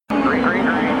We are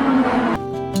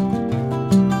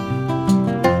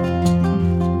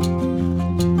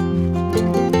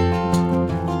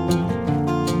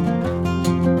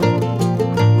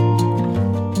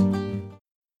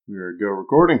go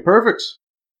recording. Perfect.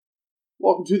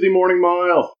 Welcome to the Morning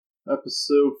Mile,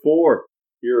 episode 4,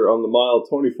 here on the Mile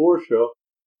 24 show.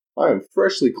 I am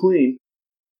freshly clean.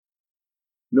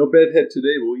 No bedhead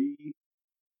today, boy.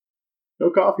 No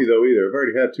coffee, though, either. I've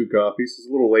already had 2 coffees. It's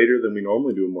a little later than we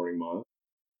normally do a Morning Mile.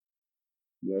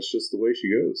 That's just the way she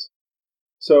goes.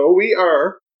 So, we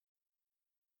are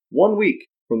 1 week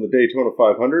from the Daytona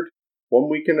 500. 1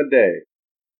 week and a day.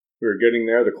 We're getting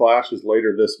there. The Clash is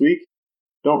later this week.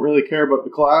 Don't really care about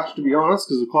the Clash, to be honest,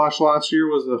 because the Clash last year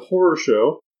was a horror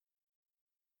show.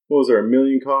 What was there, 1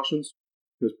 million cautions?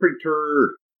 It was pretty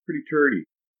turdy.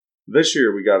 This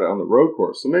year we got it on the road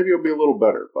course, so maybe it'll be a little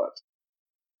better, but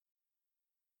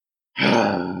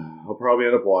I'll probably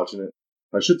end up watching it.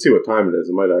 I should see what time it is.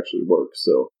 It might actually work,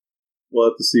 so we'll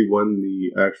have to see when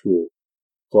the actual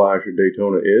Clash or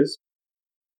Daytona is.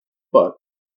 But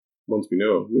once we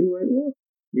know, we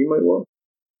might watch.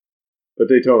 But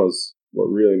Daytona's what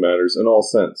really matters in all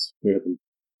sense. We had the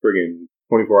friggin'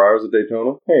 24 hours of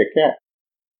Daytona. Hey, a cat.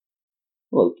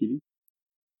 Hello, kitty.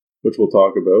 Which we'll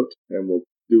talk about, and we'll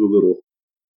do a little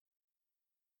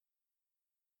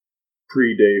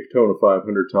pre-Daytona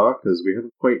 500 talk, because we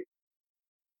haven't quite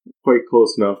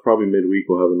close enough. Probably midweek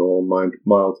we'll have an all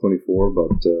mile 24,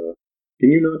 but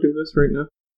can you not do this right now?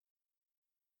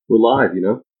 We're live, you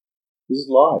know? This is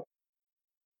live.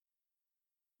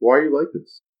 Why are you like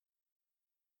this?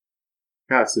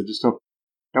 Cats, they just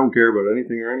don't care about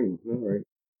anything or anyone. All right.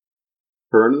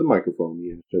 Purr into the microphone.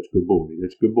 Yeah, that's a good boy.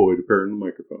 That's a good boy to purr into the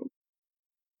microphone.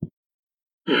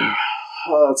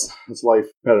 That's life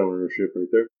pet ownership right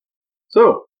there.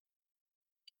 So,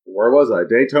 where was I?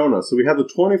 Daytona. So we had the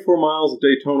 24 miles of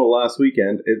Daytona last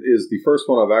weekend. It is the first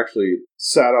one I've actually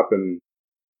sat up and,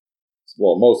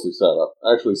 well, mostly sat up.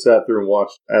 Actually sat through and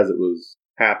watched as it was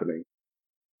happening.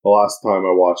 The last time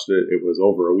I watched it, it was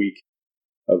over a week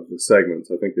of the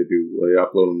segments. I think they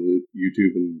upload them to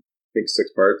YouTube in, I think,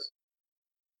 6 parts.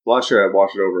 Last year I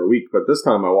watched it over a week, but this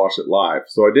time I watched it live.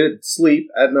 So I did sleep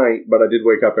at night, but I did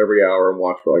wake up every hour and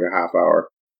watch for like a half hour.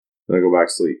 Then I go back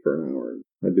to sleep for an hour.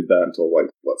 I did that until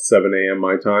 7 a.m.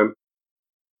 my time.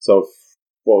 So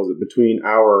what was it? Between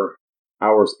hours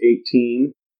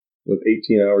 18, with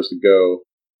 18 hours to go,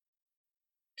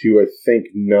 to I think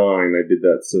 9, I did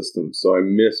that system. So I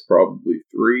missed probably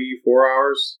 3-4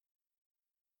 hours,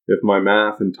 if my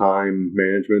math and time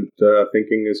management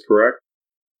thinking is correct.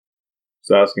 It's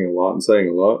asking a lot and saying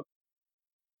a lot.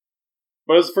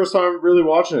 But it's the first time really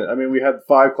watching it. I mean, we had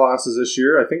 5 classes this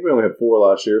year. I think we only had 4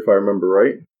 last year, if I remember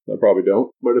right. I probably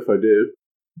don't, but if I do.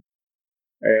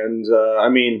 And, I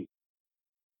mean,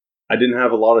 I didn't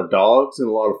have a lot of dogs and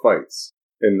a lot of fights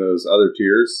in those other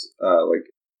tiers. Like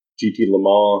GT Le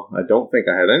Mans, I don't think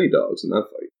I had any dogs in that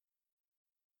fight.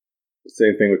 The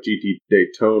same thing with GT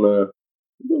Daytona.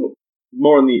 A little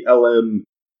more on the LMPs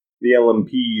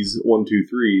 1, 2,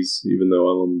 3s, even though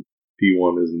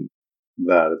LMP1 isn't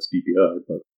that, it's DPI,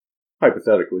 but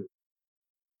hypothetically.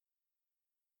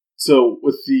 So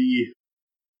with the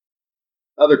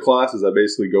other classes, I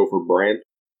basically go for Brandt.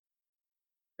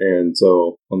 And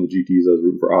so on the GTs, I was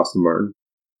rooting for Aston Martin,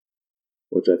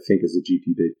 which I think is a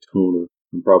GT Daytona.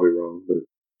 I'm probably wrong, but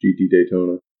GT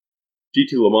Daytona.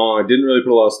 GT Le Mans, I didn't really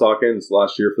put a lot of stock in. It's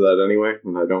last year for that anyway,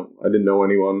 and I didn't know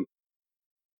anyone.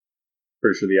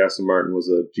 Pretty sure the Aston Martin was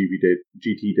a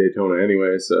GT Daytona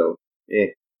anyway, so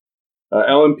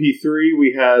LMP3,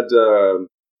 we had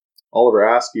Oliver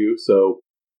Askew, so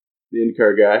the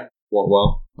IndyCar guy.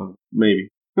 Well, maybe.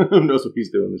 Who knows what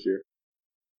he's doing this year.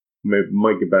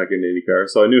 Might get back into IndyCar.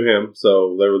 So I knew him,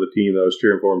 so they were the team that I was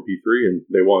cheering for in P3, and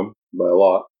they won by a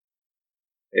lot.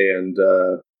 And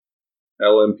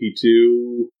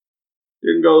LMP2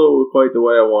 didn't go quite the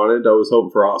way I wanted. I was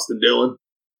hoping for Austin Dillon.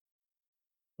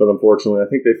 But unfortunately, I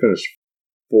think they finished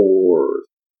 4th.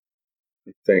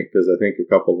 I think, because I think a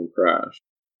couple of them crashed.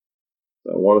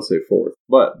 So I want to say 4th.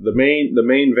 But the main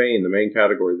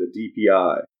category, the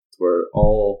DPI, is where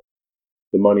all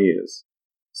the money is.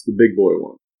 It's the big boy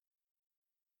one.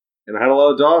 And I had a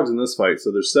lot of dogs in this fight.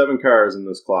 So there's 7 cars in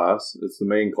this class. It's the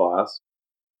main class.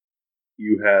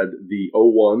 You had the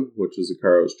 01, which was the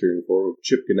car I was cheering for,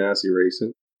 Chip Ganassi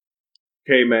Racing.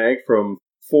 K-Mag from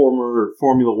former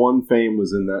Formula 1 fame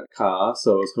was in that car,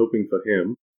 so I was hoping for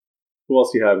him. Who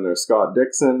else do you have in there? Scott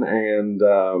Dixon and,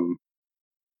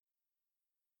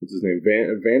 what's his name?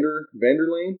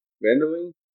 Vanderleen?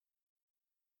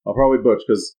 I'll probably butch,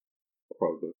 because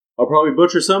I'll probably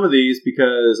butcher some of these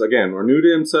because, again, we're new to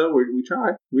IMSA. We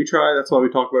try. We try. That's why we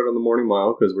talk about it on the morning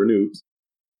mile, because we're noobs.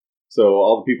 So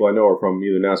all the people I know are from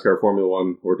either NASCAR, Formula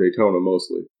One, or Daytona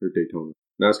mostly. Or Daytona.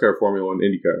 NASCAR, Formula One,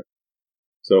 IndyCar.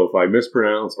 So if I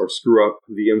mispronounce or screw up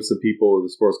the IMSA people, the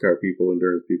sports car people,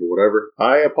 endurance people, whatever,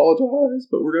 I apologize,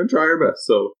 but we're going to try our best.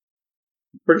 So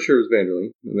I'm pretty sure it was Vanderlyn,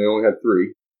 and they only had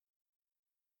 3.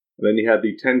 And then you had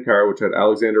the 10 car, which had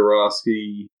Alexander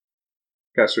Rossi,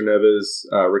 Castroneves,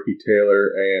 Ricky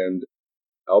Taylor, and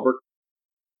Albert.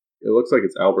 It looks like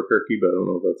it's Albuquerque, but I don't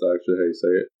know if that's actually how you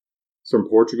say it. It's from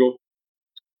Portugal.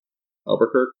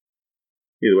 Albuquerque.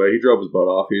 Either way, he drove his butt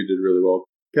off. He did really well.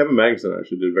 Kevin Magnussen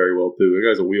actually did very well, too. The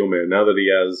guy's a wheelman. Now that he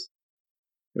has,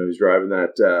 he's driving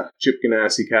that Chip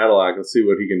Ganassi Cadillac, let's see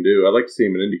what he can do. I'd like to see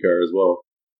him in IndyCar as well.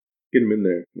 Get him in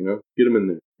there, Get him in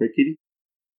there. Right, Kitty?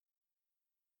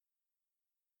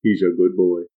 He's a good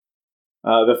boy.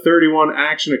 The 31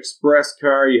 Action Express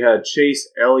car, you had Chase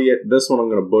Elliott. This one I'm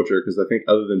going to butcher because I think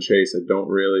other than Chase, I don't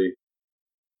really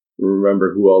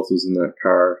remember who else was in that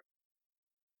car.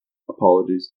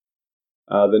 Apologies.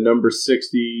 The number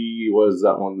 60 was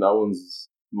that one. That one's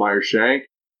Meyer Shank.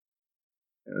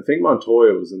 And I think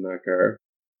Montoya was in that car.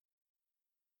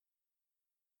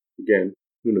 Again,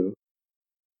 who knows?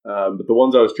 But the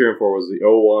ones I was cheering for was the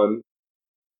 01,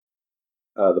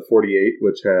 the 48,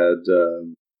 which had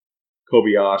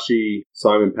Kobayashi,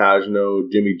 Simon Pagenaud,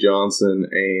 Jimmy Johnson,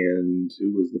 and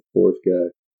who was the 4th guy?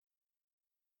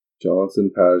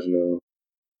 Johnson, Pagenaud,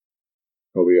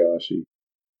 Kobayashi.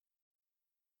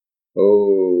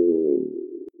 Oh.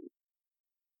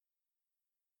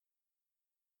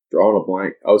 Drawing a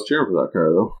blank. I was cheering for that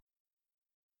car, though.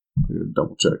 I gotta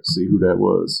double check to see who that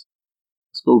was.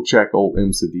 Let's go check old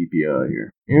IMSA DPI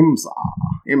here. IMSA.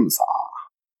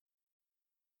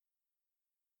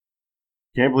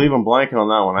 Can't believe I'm blanking on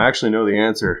that one. I actually know the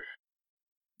answer.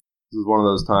 This is one of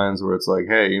those times where it's like,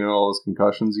 hey, you know all those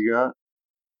concussions you got?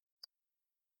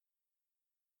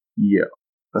 Yeah,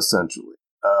 essentially.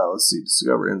 Let's see,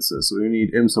 discover IMSA. So we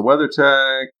need IMSA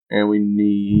WeatherTech, and we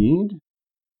need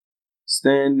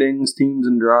standings, teams,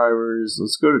 and drivers.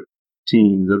 Let's go to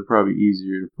teams. That'd probably be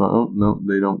easier to find. Oh, no,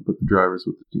 they don't put the drivers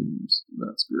with the teams.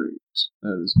 That's great.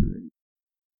 That is great.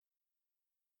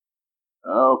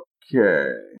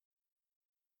 Okay.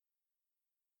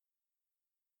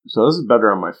 So this is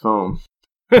better on my phone.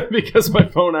 Because my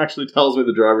phone actually tells me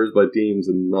the drivers by teams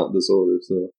and not this order,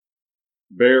 so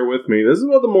bear with me. This is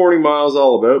what the morning mile is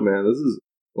all about, man. This is,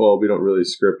 well, we don't really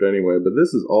script anyway, but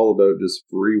this is all about just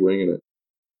free winging it.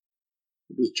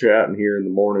 We're just chatting here in the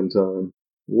morning time.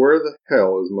 Where the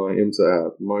hell is my IMSA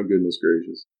app? My goodness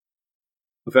gracious.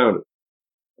 I found it.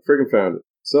 I freaking found it.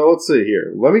 So let's see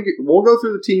here. We'll go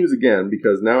through the teams again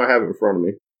because now I have it in front of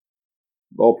me.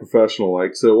 All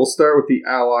professional-like. So we'll start with the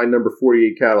Ally number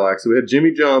 48 Cadillac. So we had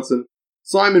Jimmy Johnson,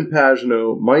 Simon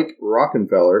Pagenaud, Mike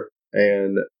Rockenfeller,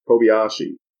 and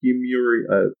Kobayashi.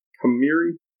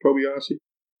 Kamiri Kobayashi?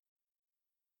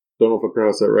 Don't know if I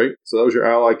pronounced that right. So that was your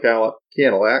Ally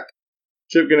Cadillac.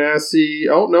 Chip Ganassi.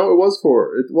 Oh, no, it was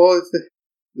for it. Well,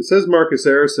 it says Marcus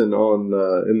Harrison on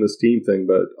in this team thing,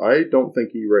 but I don't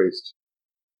think he raced.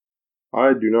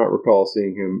 I do not recall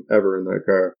seeing him ever in that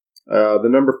car. The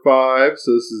number 5,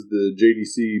 so this is the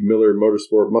JDC Miller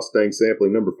Motorsport Mustang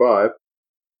sampling number 5.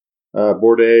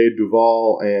 Bourdais,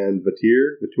 Duval, and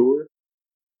Vatour.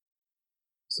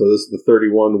 So this is the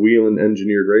 31 Whelen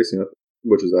Engineered Racing,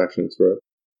 which is Action Express.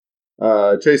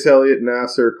 Chase Elliott,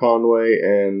 Nasser, Conway,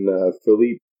 and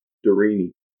Philippe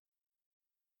Durini.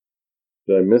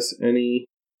 Did I miss any?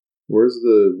 Where's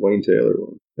the Wayne Taylor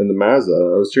one? And the Mazda.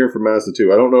 I was cheering for Mazda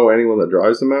too. I don't know anyone that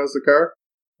drives the Mazda car.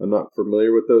 I'm not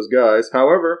familiar with those guys.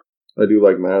 However, I do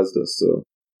like Mazda. So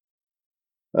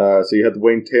you had the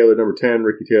Wayne Taylor number 10,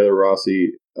 Ricky Taylor,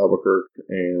 Rossi, Albuquerque,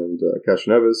 and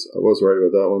Castroneves. I was right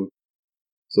about that one.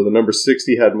 So the number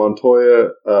 60 had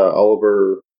Montoya,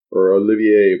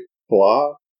 Olivier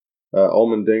Pla,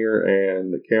 Allmendinger,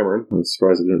 and Cameron. I'm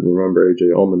surprised I didn't remember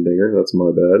AJ Allmendinger. That's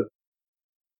my bad.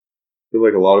 I feel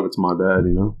like a lot of it's my bad,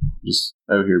 Just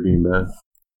out here being bad.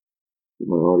 Get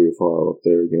my audio file up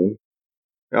there again.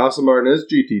 Aston Martin is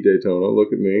GT Daytona.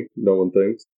 Look at me. No one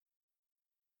thinks.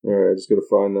 Alright, just gotta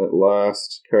find that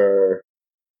last car.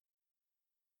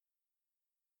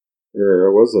 Or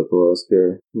was that the last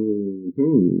car?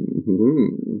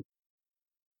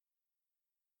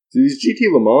 See, these GT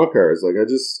Le Mans cars,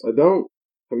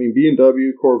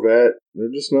 BMW, Corvette,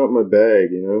 they're just not my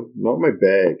bag, Not my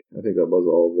bag. I think that was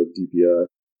all the DPI.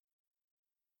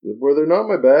 Where they're not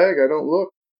my bag, I don't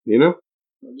look, I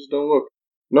just don't look.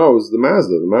 No, it was the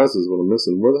Mazda. The Mazda is what I'm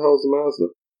missing. Where the hell is the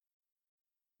Mazda?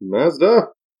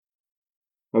 Mazda!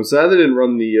 I'm sad they didn't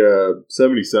run the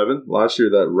 77. Last year,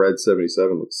 that red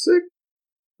 77 looked sick.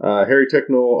 Harry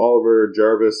Technol, Oliver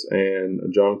Jarvis, and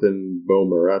Jonathan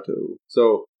Bomarato.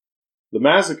 So the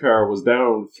Mazda car was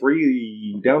down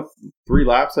three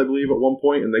laps, I believe, at one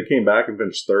point, and they came back and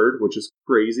finished third, which is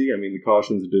crazy. I mean, the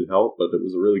cautions did help, but it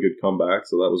was a really good comeback,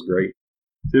 so that was great.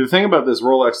 See, the thing about this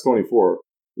Rolex 24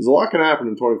 is a lot can happen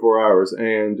in 24 hours,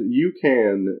 and you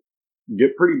can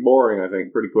get pretty boring, I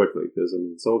think, pretty quickly, because, I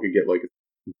mean, someone could get, like, a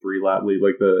 3-lap lead,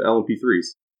 like the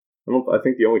LMP3s. I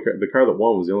think the car that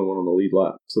won was the only one on the lead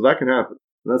lap. So that can happen.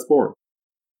 And that's boring.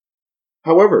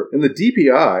 However, in the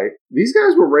DPI, these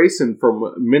guys were racing from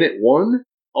minute 1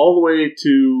 all the way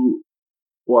to,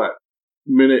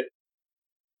 minute...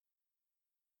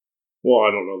 Well,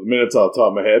 I don't know the minutes off the top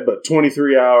of my head, but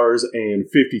 23 hours and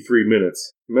 53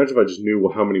 minutes. Imagine if I just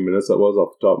knew how many minutes that was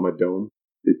off the top of my dome.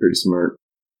 It'd be pretty smart.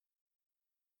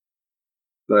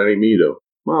 That ain't me, though.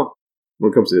 Well,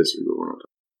 when it comes to history, but we're not.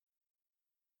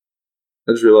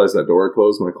 I just realized that door I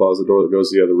closed, my closet door that goes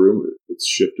to the other room, it's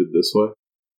shifted this way.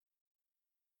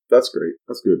 That's great.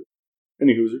 That's good.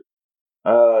 Any hooser.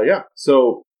 Yeah,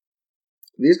 so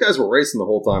these guys were racing the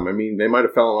whole time. I mean, they might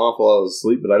have fallen off while I was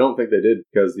asleep, but I don't think they did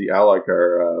because the Ally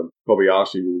car,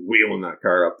 Kobayashi, was wheeling that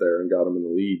car up there and got him in the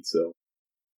lead, so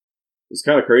it's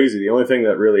kind of crazy. The only thing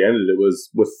that really ended it was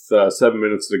with 7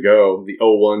 minutes to go, the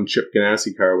 01 Chip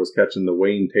Ganassi car was catching the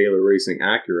Wayne Taylor Racing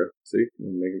Acura. See?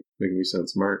 Making me sound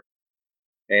smart.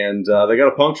 And they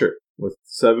got a puncture with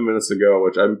 7 minutes to go,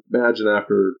 which I imagine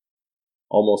after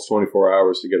almost 24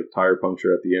 hours to get a tire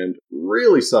puncture at the end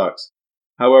really sucks.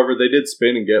 However, they did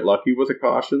spin and get lucky with a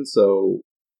caution, so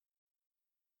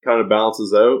kind of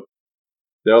balances out.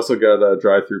 They also got a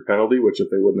drive-through penalty, which if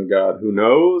they wouldn't have got, who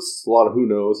knows? A lot of who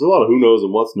knows. There's a lot of who knows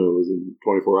and what's knows in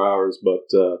 24 hours, but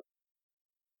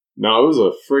no, it was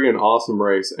a friggin' awesome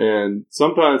race. And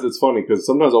sometimes it's funny, because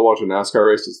sometimes I'll watch a NASCAR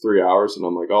race that's 3 hours, and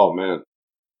I'm like, oh man.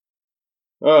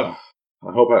 I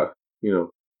hope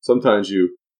sometimes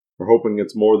you are hoping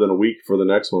it's more than a week for the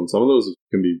next one. Some of those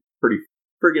can be pretty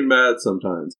friggin' bad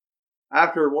sometimes.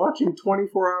 After watching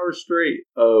 24 hours straight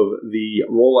of the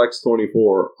Rolex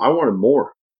 24, I wanted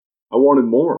more. I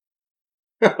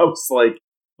was like,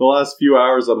 the last few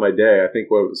hours of my day, I think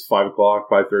it was 5 o'clock,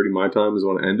 5:30 my time is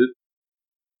when it ended.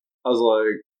 I was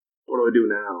like, what do I do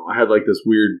now? I had like this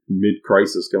weird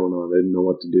mid-crisis going on. I didn't know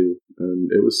what to do.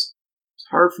 And it was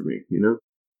hard for me,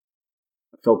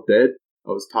 I felt dead.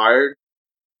 I was tired.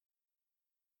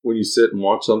 When you sit and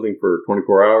watch something for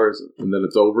 24 hours and then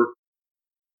it's over,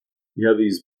 you have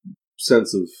these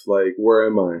sense of like, where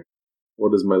am I?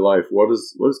 What is my life? What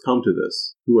has come to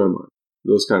this? Who am I?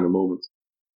 Those kind of moments.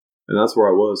 And that's where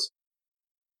I was.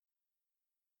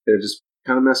 It just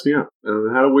kind of messed me up.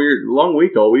 And I had a long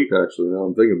week all week, actually, now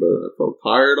I'm thinking about it. I felt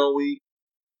tired all week.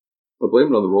 I blame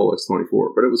it on the Rolex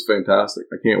 24, but it was fantastic.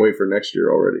 I can't wait for next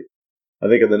year already. I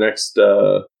think in the next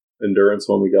endurance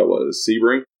one we got,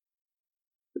 Sebring?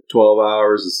 12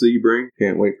 hours of Sebring.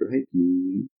 Can't wait for, hey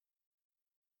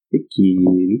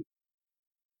kitty.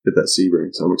 Get that Sebring,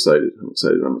 so I'm excited.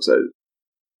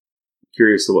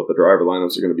 Curious to what the driver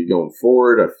lineups are going to be going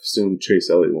forward. I assume Chase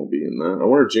Elliott won't be in that. I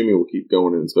wonder if Jimmy will keep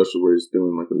going in, especially where he's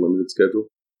doing like a limited schedule.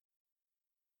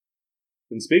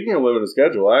 And speaking of limited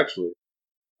schedule, actually,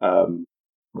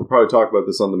 we'll probably talk about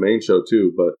this on the main show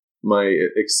too, but my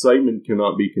excitement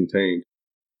cannot be contained.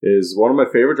 Is one of my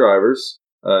favorite drivers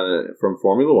from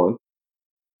Formula One,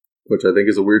 which I think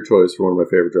is a weird choice for one of my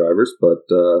favorite drivers, but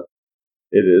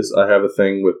it is. I have a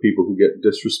thing with people who get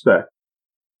disrespect.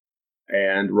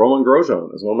 And Romain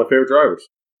Grosjean is one of my favorite drivers.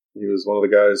 He was one of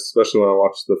the guys, especially when I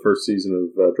watched the first season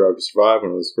of Drive to Survive,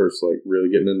 when I was first like really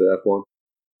getting into F1,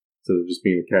 instead of just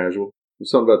being a casual. There's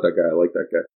something about that guy. I like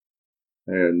that guy.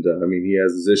 And, I mean, he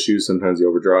has his issues. Sometimes he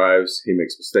overdrives. He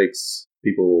makes mistakes.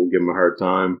 People will give him a hard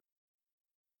time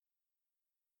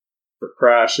for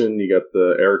crashing. You got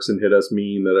the Ericsson hit us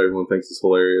meme that everyone thinks is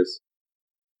hilarious.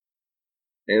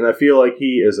 And I feel like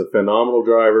he is a phenomenal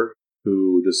driver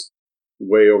who just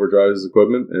way overdrives his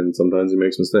equipment, and sometimes he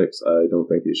makes mistakes. I don't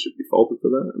think he should be faulted for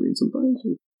that. I mean, sometimes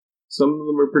some of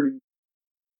them are pretty...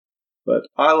 But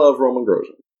I love Romain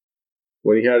Grosjean.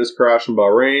 When he had his crash in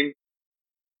Bahrain,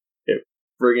 it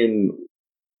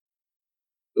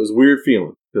was a weird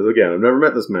feeling. Because again, I've never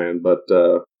met this man, but,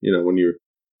 when you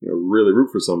really root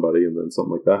for somebody and then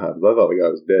something like that happens, I thought the guy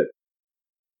was dead.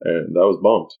 And I was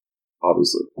bummed,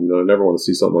 obviously. I never want to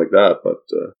see something like that, but,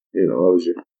 that was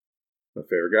my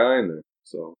favorite guy in there.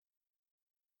 So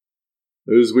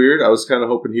it was weird. I was kind of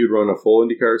hoping he would run a full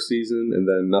IndyCar season, and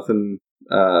then nothing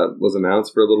was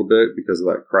announced for a little bit because of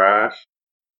that crash.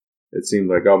 It seemed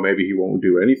like, maybe he won't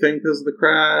do anything because of the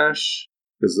crash.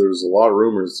 because there's a lot of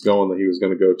rumors going that he was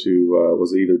going to go to,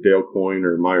 was it either Dale Coyne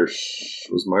or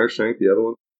was Meyershank the other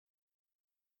one?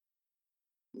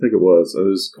 I think it was. It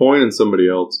was Coyne and somebody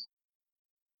else.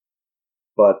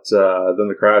 But then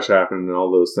the crash happened and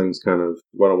all those things kind of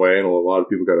went away and a lot of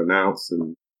people got announced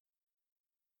and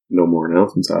no more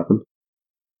announcements happened.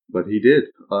 But he did.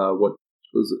 What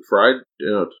was it? Friday?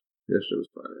 No, yesterday was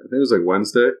Friday. I think it was like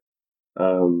Wednesday.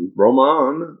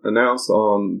 Romain announced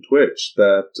on Twitch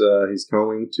that he's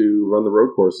going to run the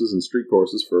road courses and street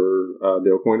courses for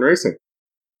Dale Coyne Racing.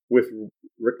 With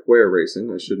Rick Ware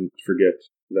Racing. I shouldn't forget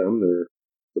them. They're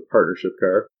the partnership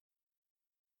car.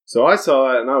 So I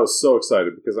saw that and I was so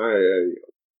excited because I'm a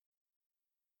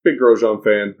big Grosjean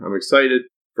fan. I'm excited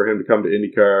for him to come to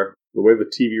IndyCar. The way the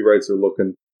TV rights are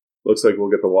looking, looks like we'll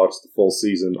get to watch the full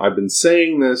season. I've been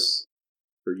saying this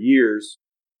for years.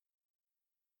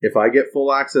 If I get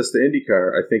full access to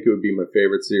IndyCar, I think it would be my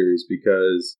favorite series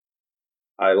because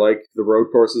I like the road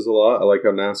courses a lot. I like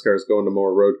how NASCAR is going to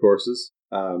more road courses.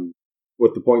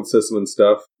 With the point system and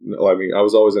stuff, I mean, I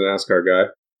was always a NASCAR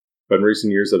guy. But in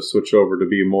recent years, I've switched over to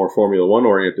be a more Formula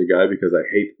One-oriented guy because I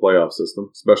hate the playoff system,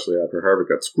 especially after Harvick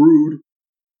got screwed.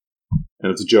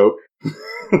 And it's a joke.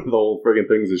 The whole friggin'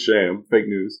 thing's a sham. Fake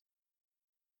news.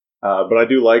 But I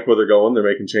do like where they're going. They're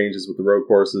making changes with the road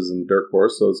courses and dirt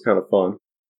course, so it's kind of fun.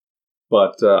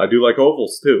 But I do like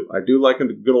ovals, too. I do like a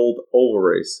good old oval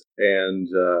race. And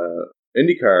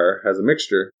IndyCar has a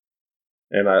mixture.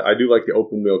 And I do like the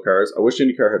open wheel cars. I wish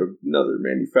IndyCar had another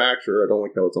manufacturer. I don't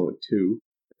like how it's only 2.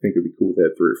 I think it'd be cool if they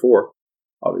had 3 or 4.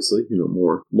 Obviously,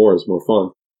 more is more fun.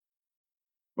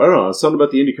 But I don't know, it's something about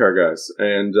the IndyCar guys,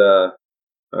 and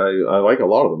I like a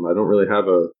lot of them. I don't really have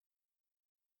a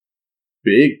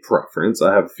big preference.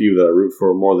 I have a few that I root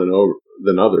for more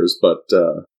than others, but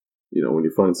when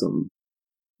you find something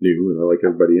new and I like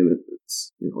everybody in it,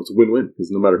 it's a win-win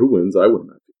because no matter who wins, I win.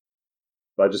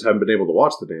 But I just haven't been able to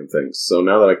watch the damn things. So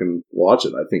now that I can watch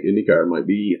it, I think IndyCar might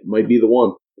be the one.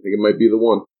 I think it might be the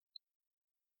one.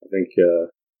 I think, I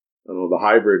don't know, the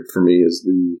hybrid for me is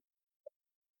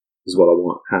what I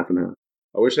want, half and half.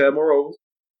 I wish I had more ovals.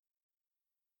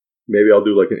 Maybe I'll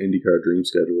do like an IndyCar dream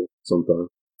schedule sometime.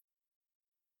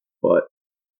 But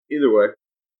either way,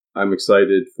 I'm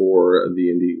excited for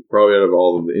probably out of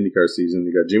all of the IndyCar season.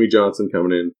 You got Jimmy Johnson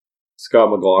coming in, Scott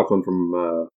McLaughlin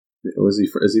from, is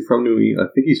he from I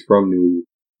think he's from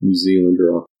New Zealand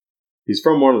or he's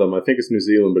from one of them. I think it's New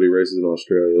Zealand, but he races in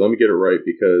Australia. Let me get it right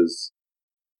because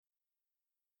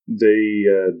they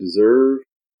deserve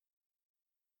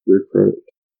their credit.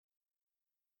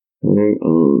 Hang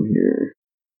on here.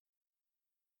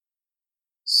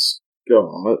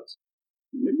 Scott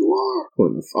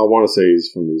McLaughlin. I want to say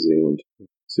he's from New Zealand.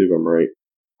 See if I'm right.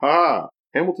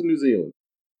 Hamilton, New Zealand.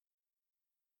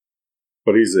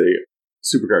 But he's a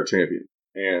supercar champion.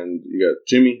 And you got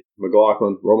Jimmy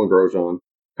McLaughlin, Romain Grosjean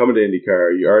coming to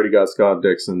IndyCar. You already got Scott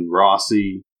Dixon,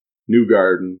 Rossi,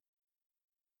 Newgarden.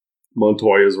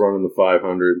 Montoya's running the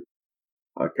 500.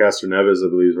 Castor Neves, I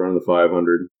believe, is running the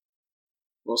 500.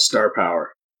 Well, star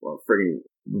power. Well,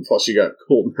 plus you got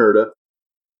Colton Herta,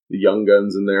 the young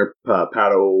guns in there,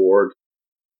 Pato O'Ward.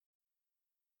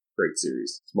 Great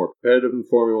series. It's more competitive than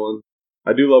Formula One.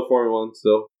 I do love Formula One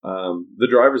still. The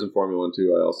drivers in Formula One,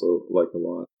 too, I also like a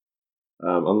lot.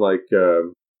 Unlike,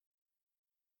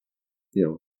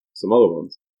 some other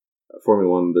ones.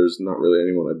 Formula One, there's not really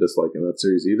anyone I dislike in that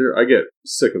series either. I get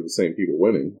sick of the same people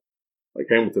winning. Like,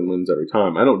 Hamilton wins every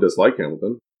time. I don't dislike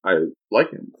Hamilton. I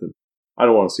like Hamilton. I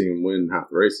don't want to see him win half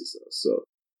the races, though, so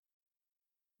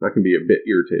that can be a bit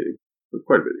irritating. But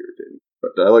quite a bit irritating.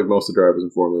 But I like most of the drivers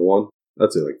in Formula One.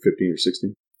 I'd say like 15 or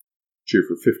 16. Cheer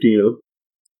for 15 of them.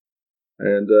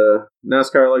 And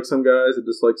NASCAR, I like some guys. I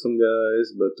dislike some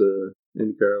guys. But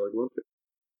IndyCar, I like one guy.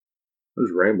 I'm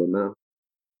just rambling now.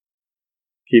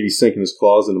 Katie's sinking his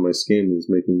claws into my skin and is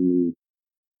making me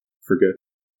forget.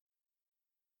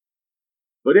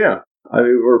 But yeah,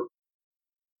 we're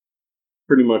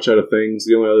pretty much out of things.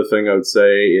 The only other thing I would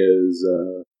say is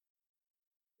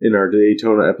in our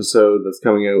Daytona episode that's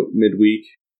coming out midweek,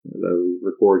 that we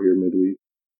record here midweek.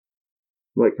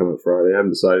 It might come out Friday. I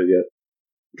haven't decided yet.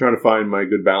 I'm trying to find my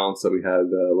good balance that we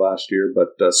had last year,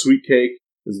 but Sweet Cake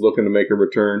is looking to make a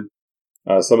return.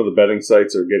 Some of the betting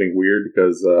sites are getting weird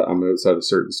because I'm outside of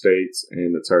certain states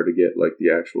and it's hard to get like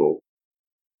the actual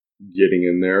getting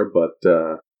in there, but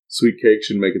Sweet Cake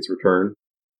should make its return.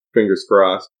 Fingers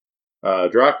crossed.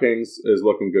 DraftKings is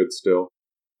looking good still.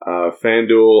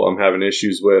 FanDuel I'm having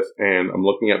issues with, and I'm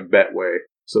looking at Betway,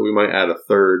 so we might add a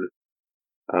third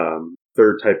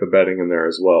type of betting in there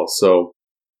as well. So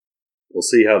we'll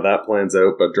see how that plans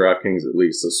out, but DraftKings at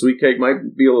least. So Sweet Cake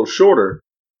might be a little shorter,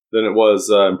 than it was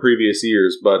in previous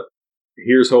years, but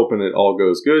here's hoping it all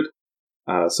goes good.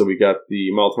 So we got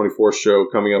the Mile 24 show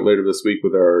coming out later this week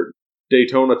with our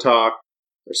Daytona talk,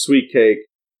 our sweet cake,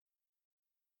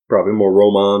 probably more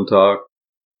Roman talk,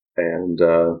 and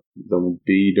then we'll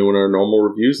be doing our normal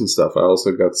reviews and stuff. I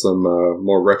also got some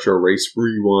more retro race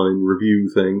rewind review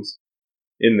things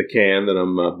in the can that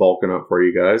I'm bulking up for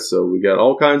you guys. So we got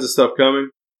all kinds of stuff coming.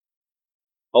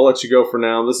 I'll let you go for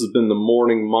now. This has been the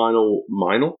Morning Mile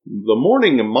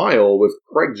with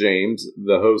Craig James,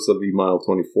 the host of the Mile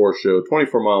 24 show.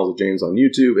 24 Miles of James on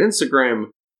YouTube, Instagram,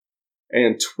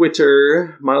 and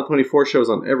Twitter. Mile 24 show is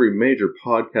on every major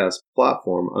podcast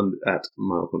platform at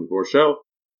Mile 24 Show.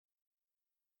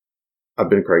 I've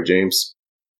been Craig James.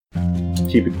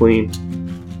 Keep it clean.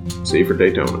 See you for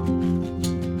Daytona.